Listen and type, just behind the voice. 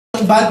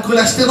bad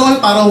cholesterol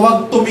para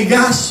wag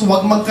tumigas,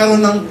 wag magkaroon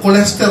ng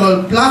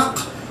cholesterol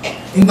plaque.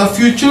 In the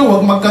future,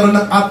 wag magkaroon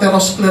ng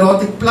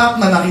atherosclerotic plaque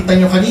na nakita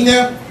nyo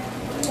kanina.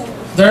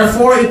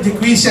 Therefore, it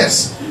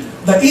decreases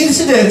the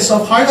incidence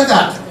of heart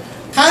attack,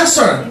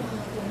 cancer.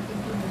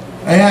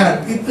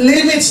 Ayan, it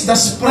limits the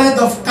spread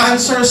of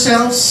cancer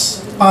cells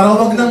para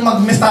wag nang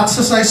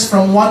mag-metastasize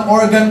from one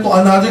organ to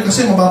another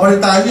kasi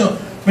mababalita nyo,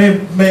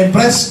 may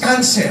breast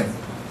cancer.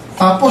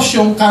 Tapos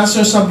yung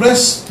cancer sa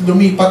breast,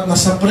 lumipat na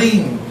sa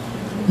brain,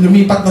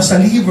 lumipat na sa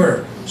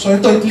liver. So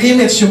ito, it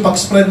limits yung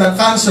pag-spread ng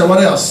cancer.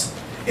 What else?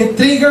 It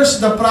triggers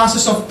the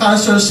process of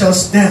cancer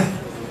cells death.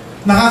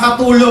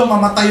 Nakakatulong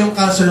mamatay yung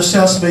cancer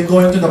cells by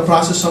going to the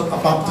process of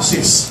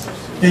apoptosis.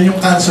 Yan yung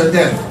cancer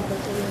death.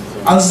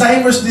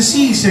 Alzheimer's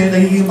disease, yung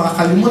nagiging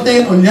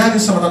makakalimutin, ulyanin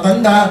sa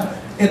matatanda.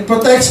 It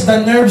protects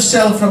the nerve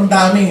cell from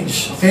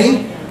damage.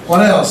 Okay?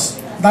 What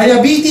else?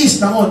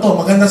 Diabetes. Nako, ito,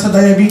 maganda sa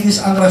diabetes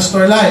ang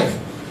Restore Life.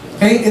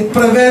 Okay? It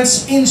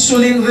prevents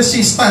insulin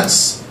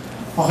resistance.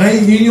 Okay?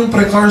 Yun yung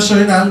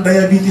precursor ng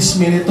diabetes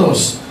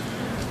mellitus.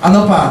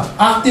 Ano pa?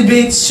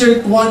 Activate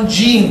SIRT1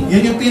 gene.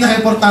 Yan yung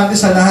pinaka-importante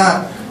sa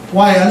lahat.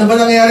 Why? Ano ba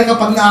nangyayari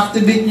kapag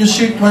na-activate yung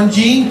SIRT1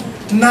 gene?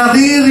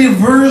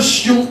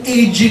 Nare-reverse yung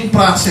aging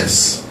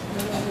process.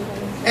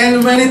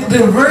 And when it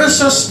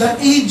reverses the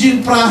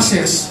aging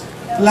process,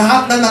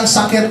 lahat na ng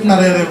sakit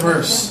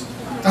nare-reverse.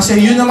 Kasi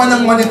yun naman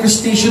ang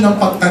manifestation ng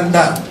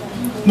pagtanda.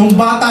 Nung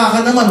bata ka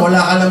naman,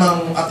 wala ka namang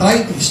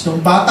arthritis. Nung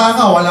bata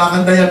ka, wala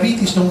kang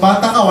diabetes. Nung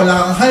bata ka,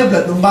 wala kang high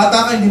blood. Nung bata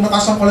ka, hindi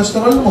mataas ang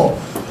cholesterol mo.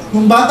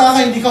 Nung bata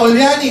ka, hindi ka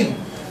ulyanin.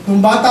 Nung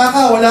bata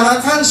ka, wala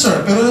kang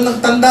cancer. Pero nung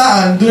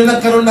nagtandaan, doon na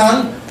nagkaroon ng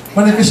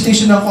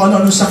manifestation ng kung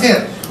ano-ano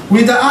sakit.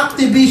 With the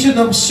activation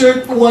of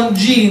SIRT1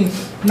 gene,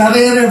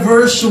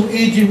 nare-reverse yung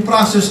aging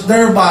process,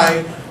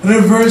 thereby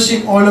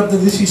reversing all of the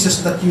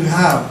diseases that you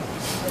have.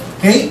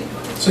 Okay?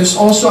 So it's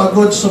also a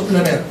good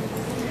supplement.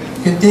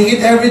 You can take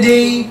it every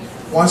day,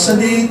 once a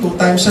day, 2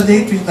 times a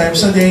day, 3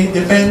 times a day,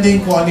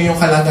 depending kung ano yung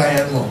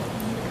kalagayan mo.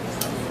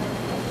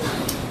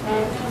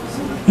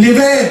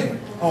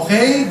 Live-in.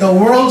 Okay? The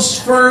world's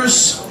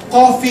first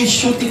coffee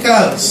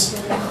shooticals.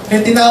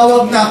 Kaya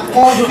tinawag na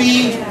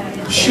coffee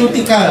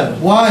shootical.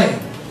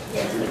 Why?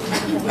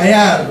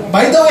 Ayan.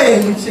 By the way,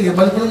 sige,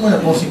 balik mo muna,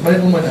 bossing.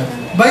 Balik mo muna.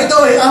 By the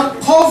way, ang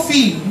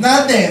coffee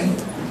natin,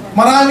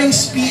 maraming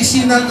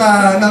species ng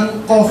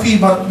coffee,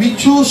 but we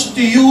choose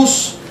to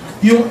use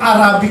yung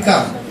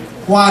Arabica.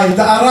 Why?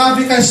 The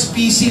Arabica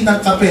species ng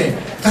kape.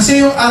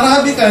 Kasi yung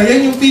Arabica,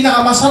 yan yung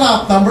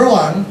pinakamasarap, number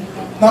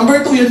 1.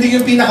 Number 2, yun din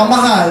yung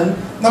pinakamahal.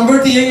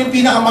 Number 3, yan yung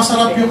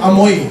pinakamasarap yung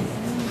amoy.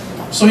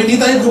 So,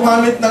 hindi tayo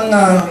gumamit ng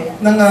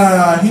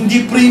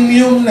hindi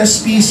premium na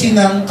species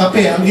ng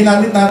kape. Ang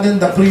ginamit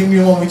natin, the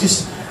premium, which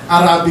is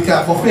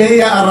Arabica.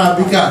 Coffea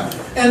Arabica.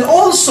 And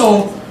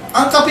also,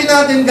 ang kape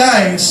natin,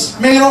 guys,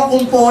 mayroong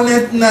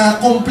component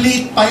na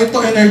complete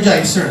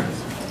phytoenergizer.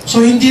 So,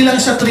 hindi lang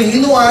siya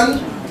 3-in-1,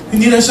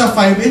 hindi lang siya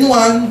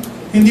 5-in-1,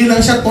 hindi lang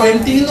siya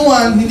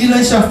 20-in-1, hindi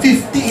lang siya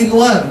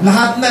 50-in-1.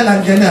 Lahat na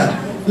nandiyan na.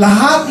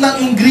 Lahat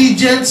ng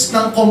ingredients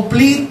ng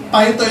complete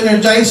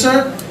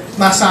phytoenergizer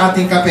nasa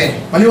ating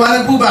kape.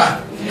 Maliwanag po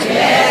ba? Yes!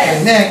 Okay,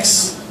 next.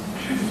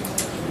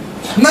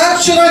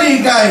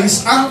 Naturally,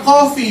 guys, ang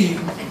coffee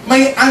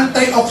may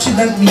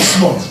antioxidant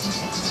mismo.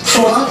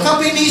 So, ang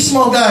kape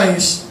mismo,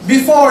 guys,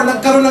 before,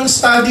 nagkaroon ng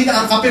study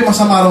na ang kape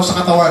masama raw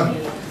sa katawan.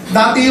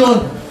 Dati yun.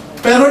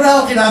 Pero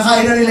now,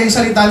 kinakain na nila yung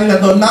salita nila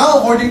doon.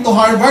 Now, according to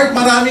Harvard,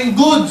 maraming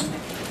good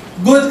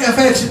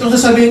effects. Itong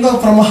sasabihin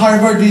ko from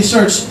Harvard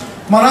research.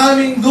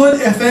 Maraming good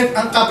effect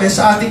ang kape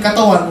sa ating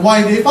katawan.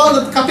 Why? They found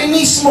that kape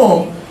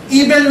mismo,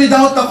 even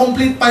without the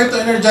complete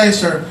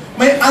phytoenergizer,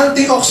 may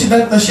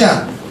antioxidant na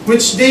siya,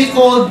 which they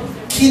called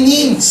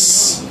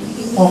quinines.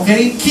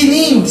 Okay?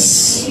 Quinines.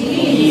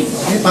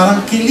 Okay, parang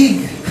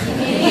kilig.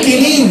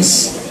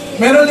 Quinines.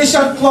 Meron din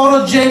siyang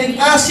chlorogenic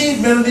acid,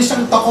 meron din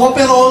siyang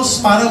tocopherols,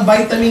 parang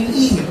vitamin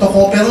E,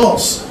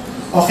 tocopherols.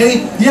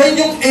 Okay? Yan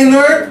yung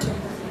inert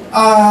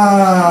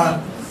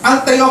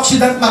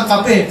antioxidant ng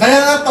kape.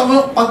 Kaya nga,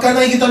 pagka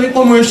nakikita mo yung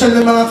commercial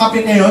ng mga kape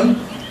ngayon,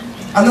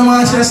 ano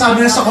mga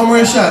sinasabi na sa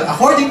commercial?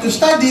 According to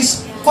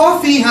studies,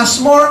 coffee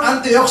has more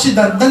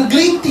antioxidant than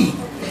green tea.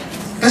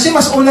 Kasi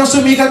mas unang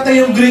sumikat na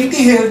yung green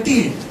tea,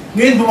 healthy.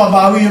 Ngayon,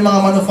 bumabawi yung mga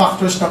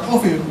manufacturers ng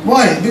coffee.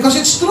 Why? Because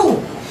it's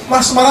true.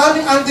 Mas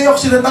maraming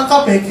antioxidant ng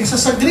kape kaysa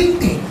sa green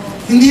tea.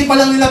 Hindi pa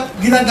lang nila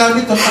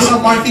ginagamit ito as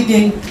a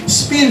marketing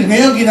spin.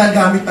 Ngayon,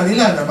 ginagamit na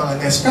nila ng mga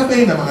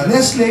Nescafe, ng mga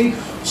Nestle,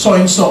 so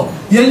and so.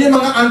 Yan yung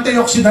mga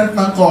antioxidant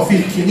ng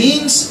coffee.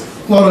 Quinines,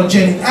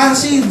 chlorogenic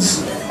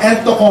acids,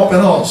 and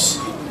tocopherols.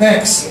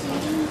 Next.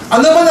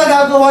 Ano ba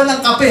nagagawa ng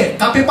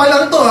kape? Kape pa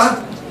lang to,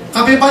 ha?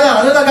 Kape pa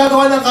lang. Ano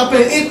nagagawa ng kape?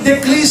 It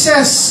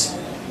decreases,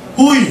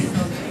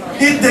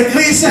 it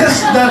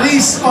decreases the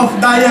risk of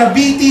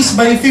diabetes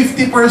by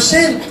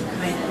 50%.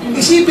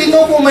 Isipin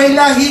mo kung may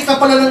lahi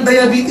ka pala ng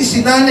diabetes,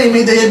 si nanay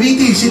may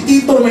diabetes, si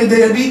tito may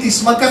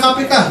diabetes,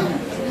 magkakape ka.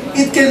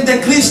 It can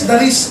decrease the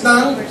risk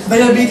ng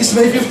diabetes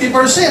by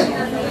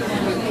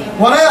 50%.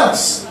 What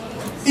else?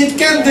 It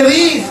can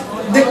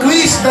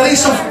decrease the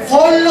risk of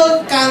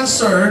colon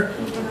cancer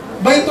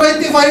by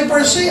 25%.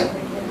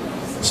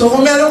 So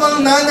kung meron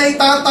kang nanay,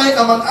 tatay,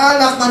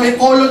 kamag-anak na may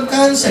colon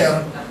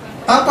cancer,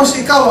 tapos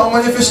ikaw, ang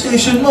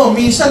manifestation mo,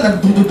 minsan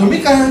nagdududumi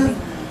ka,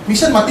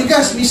 minsan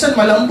matigas, minsan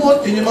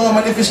malambot, yun yung mga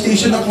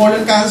manifestation ng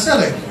colon cancer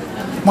eh.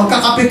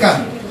 Magkakape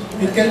ka.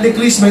 It can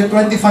decrease by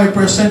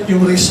 25%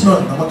 yung risk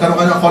nun na magkaroon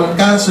ka ng colon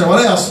cancer.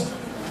 What else?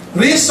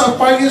 Risk of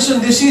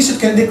Parkinson's disease, it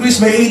can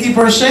decrease by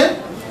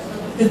 80%.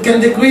 It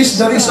can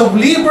decrease the risk of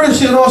liver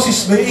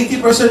cirrhosis by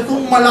 80%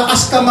 kung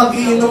malakas ka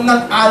mag-iinom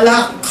ng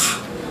alak.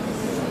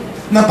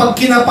 Na pag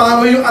kinapa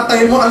mo yung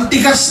atay mo, ang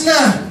tigas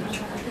na.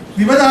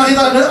 Di ba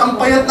nakakita ka, ang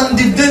payat ng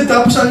dibdib,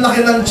 tapos ang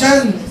laki ng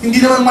tiyan. Hindi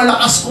naman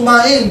malakas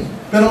kumain,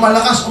 pero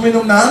malakas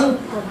uminom ng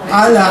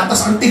alak,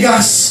 tapos ang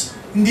tigas.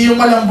 Hindi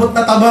yung malambot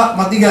na taba,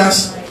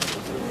 matigas.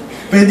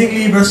 Pwedeng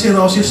liver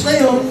cirrhosis na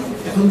yun.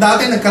 Kung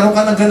dati nagkaroon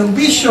ka ng ganung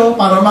bisyo,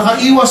 para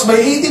makaiwas by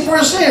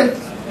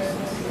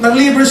 80% ng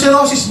liver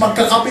cirrhosis,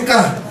 magkakape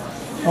ka.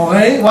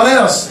 Okay? What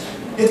else?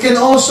 It can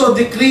also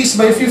decrease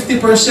by 50%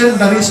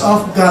 the risk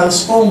of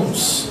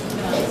gallstones.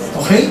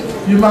 Okay?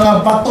 Yung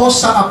mga bato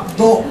sa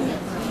abdo.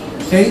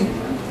 Okay?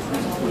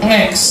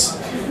 Next.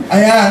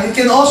 Ayan. It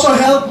can also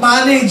help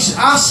manage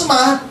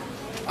asthma,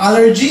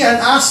 allergy and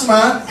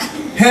asthma,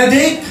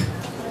 headache.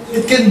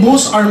 It can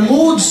boost our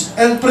moods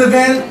and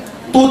prevent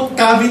tooth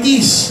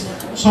cavities.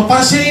 So,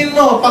 pansinin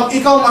mo, pag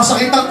ikaw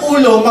masakit ang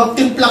ulo,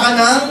 magtimpla ka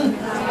ng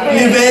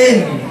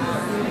liben.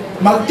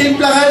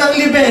 Magtimpla ka ng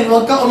liben,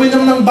 huwag ka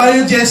uminom ng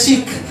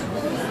Biogesic.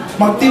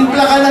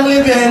 Magtimpla ka ng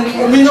liben,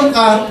 uminom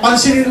ka,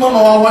 pansinin mo,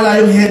 mawawala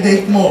yung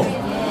headache mo.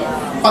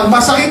 Pag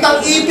masakit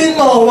ang ipin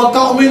mo, huwag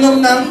ka uminom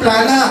ng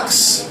Planax.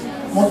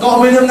 Huwag ka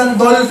uminom ng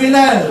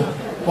Dolphinal.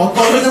 Huwag ka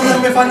uminom ng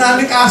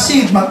mefenamic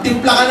acid.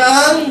 Magtimpla ka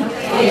ng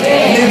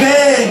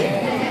liben.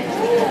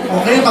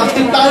 Okay,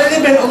 magtimpla ka ng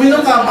liben,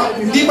 uminom ka.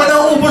 Hindi pa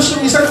nauubos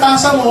yung isang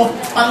tasa mo,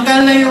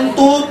 tanggal na yung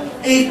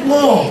toothache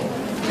mo.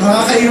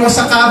 Nakakaiwas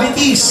sa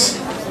cavities.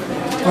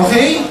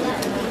 Okay?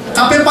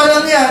 Kape pa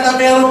lang yan na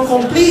merong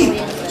complete.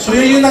 So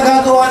yun yung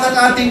nagagawa ng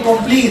ating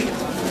complete.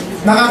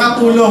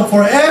 Nakakatulong.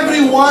 For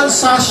every 1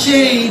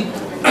 sachet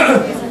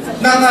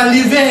ng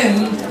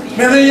Liven,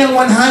 meron yung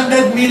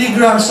 100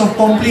 milligrams of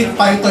complete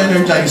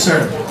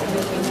phytoenergizer.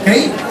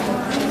 Okay?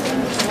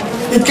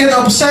 It can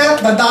offset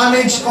the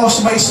damage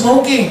caused by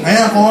smoking.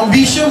 Ayan, kung ang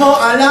bisyo mo,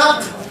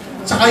 alak,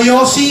 saka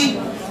yosi,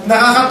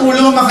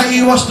 nakakatulong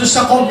makaiwas doon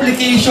sa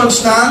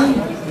complications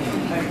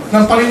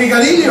ng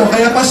paninigarilyo.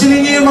 Kaya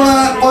pansinin niyo yung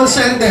mga call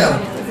center.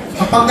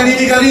 Kapag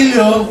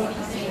naninigarilyo,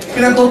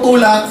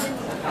 pinatutulak,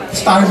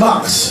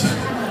 Starbucks.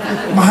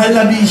 Mahal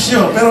na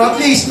bisyo. Pero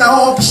at least,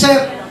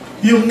 na-offset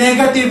yung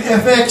negative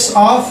effects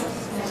of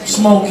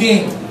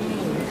smoking.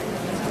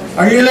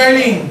 Are you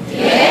learning?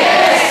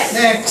 Yes!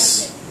 Next.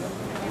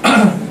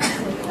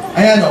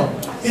 Ayan o.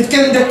 It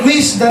can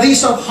decrease the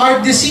risk of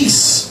heart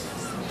disease.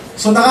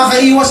 So,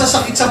 nakakaiwas sa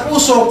sakit sa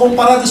puso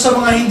kumpara sa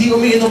mga hindi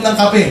umiinom ng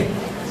kape.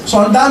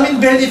 So, ang daming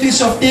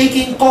benefits of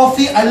taking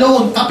coffee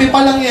alone. Kape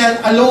pa lang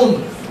yan, alone.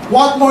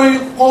 What more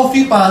yung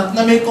coffee pa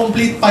na may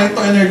complete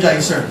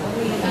phytoenergizer?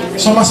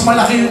 So, mas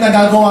malaki yung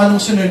nagagawa ng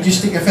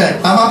synergistic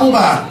effect. Tama po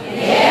ba?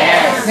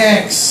 Yes!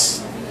 Next.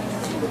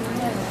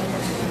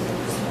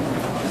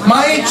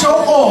 May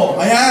choco.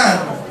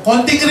 Ayan.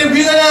 Konting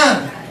review na lang.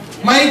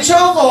 May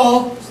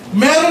choco,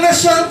 meron na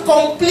siyang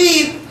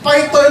complete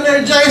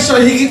phytoenergizer.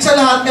 Higit sa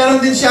lahat,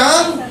 meron din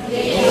siyang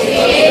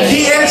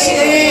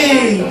DHA.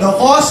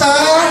 Docosa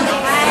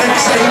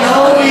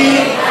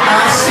hexaenoic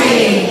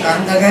acid.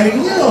 Ang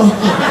gagaling nyo.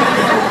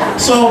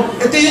 So,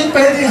 ito yung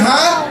pwedeng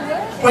hot,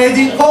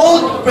 pwedeng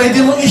cold,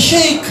 pwede mong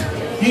i-shake.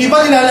 Yung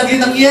iba nilalagay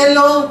ng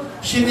yellow,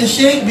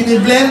 sinishake,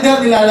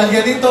 biniblender,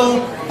 nilalagyan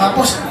ito,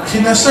 tapos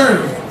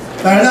sinaserve.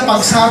 Lalo na pag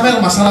summer,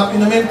 masarap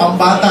inumin,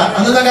 pambata.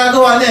 Ano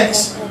nagagawa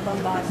next?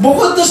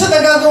 Bukod doon sa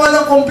nagagawa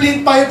ng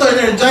complete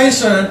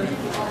phytoenergizer,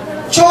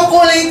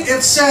 chocolate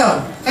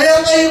itself. Kaya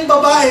nga yung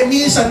babae,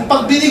 minsan,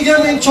 pag binigyan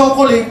mo yung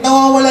chocolate,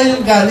 nawawala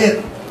yung galit.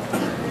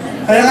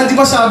 Kaya nga, di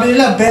ba sabi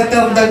nila,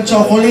 better than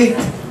chocolate.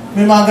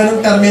 May mga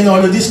ganong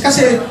terminologies.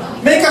 Kasi,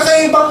 may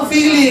kakaibang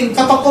feeling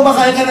kapag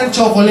kumakain ka ng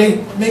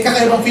chocolate. May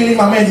kakaibang feeling,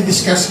 mamaya,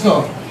 di-discuss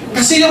ko.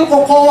 Kasi yung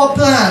cocoa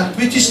plant,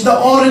 which is the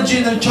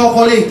origin ng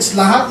chocolates,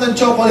 lahat ng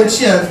chocolates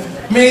yan,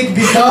 made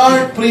with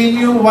dark,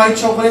 premium, white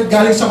chocolate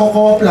galing sa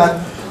cocoa plant,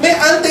 may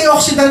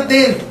antioxidant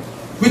din,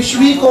 which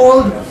we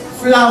call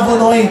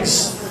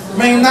flavonoids.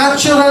 May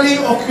naturally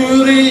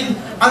occurring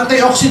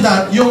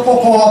antioxidant yung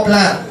cocoa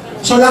plant.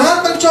 So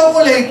lahat ng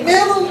chocolate,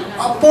 mayroong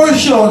a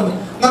portion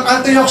ng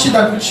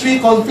antioxidant which we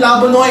call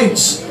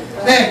flavonoids.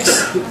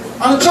 Next,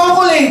 ang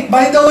chocolate,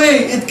 by the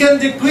way, it can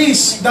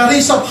decrease the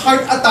risk of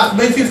heart attack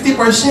by 50%.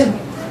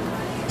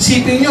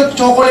 Isipin nyo,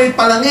 chocolate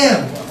pa lang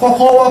yan,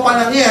 cocoa pa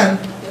lang yan,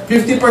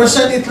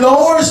 50%, it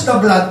lowers the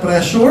blood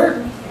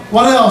pressure.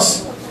 What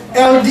else?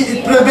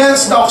 It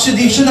prevents the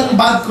oxidation ng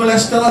bad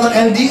cholesterol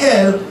ng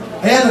LDL.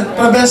 Ayan, it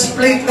prevents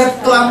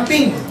platelet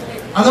clumping.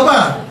 Ano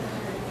ba?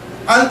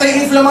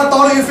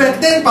 Anti-inflammatory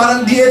effect din,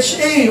 parang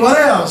DHA. What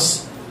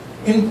else?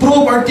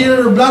 Improve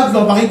arterial blood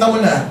flow. Pakita mo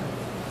na.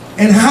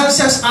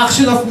 enhances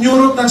action of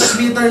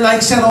neurotransmitter like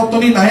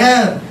serotonin.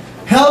 Ayan.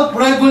 Help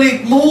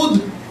regulate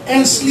mood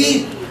and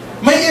sleep.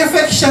 May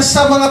effect siya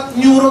sa mga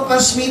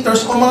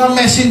neurotransmitters o mga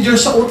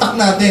messengers sa utak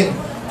natin.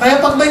 Kaya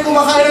pag may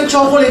kumakain ng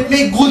chocolate,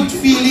 may good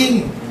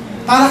feeling.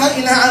 Para kang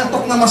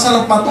inaantok na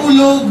masarap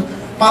matulog,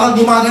 para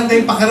gumaganda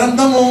yung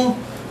pakiramdam mo.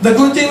 The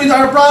good thing with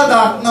our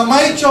product, na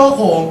may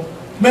choco,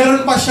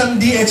 meron pa siyang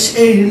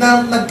DHA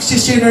na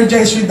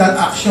nag-synergize with that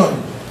action.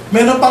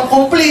 Meron pang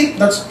complete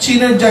that's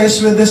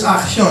synergize with this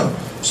action.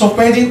 So,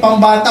 pwedeng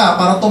pang bata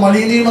para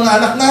tumalili yung mga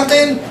anak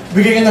natin,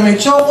 bigyan na may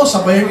choco,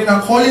 sabayan nyo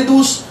ng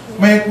Holidus,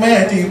 may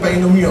ito yung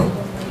painom nyo.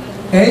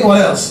 Okay,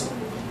 what else?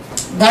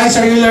 Guys,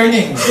 are you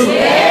learning?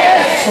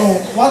 Yes! So,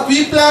 what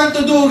we plan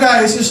to do,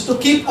 guys, is to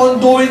keep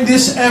on doing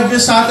this every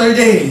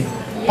Saturday.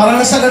 Para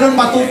na sa ganun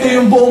matuto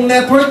yung buong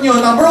network nyo.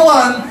 Number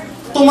one,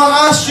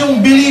 tumaas yung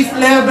belief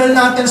level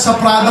natin sa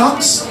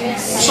products.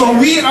 So,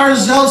 we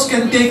ourselves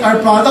can take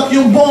our product,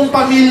 yung buong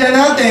pamilya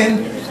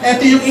natin,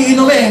 ito yung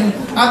iinumin,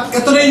 at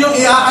ito rin yung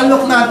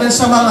i-aalok natin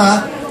sa mga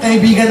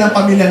kaibigan ng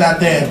pamilya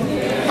natin.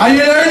 Are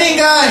you learning,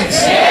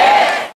 guys? Yes!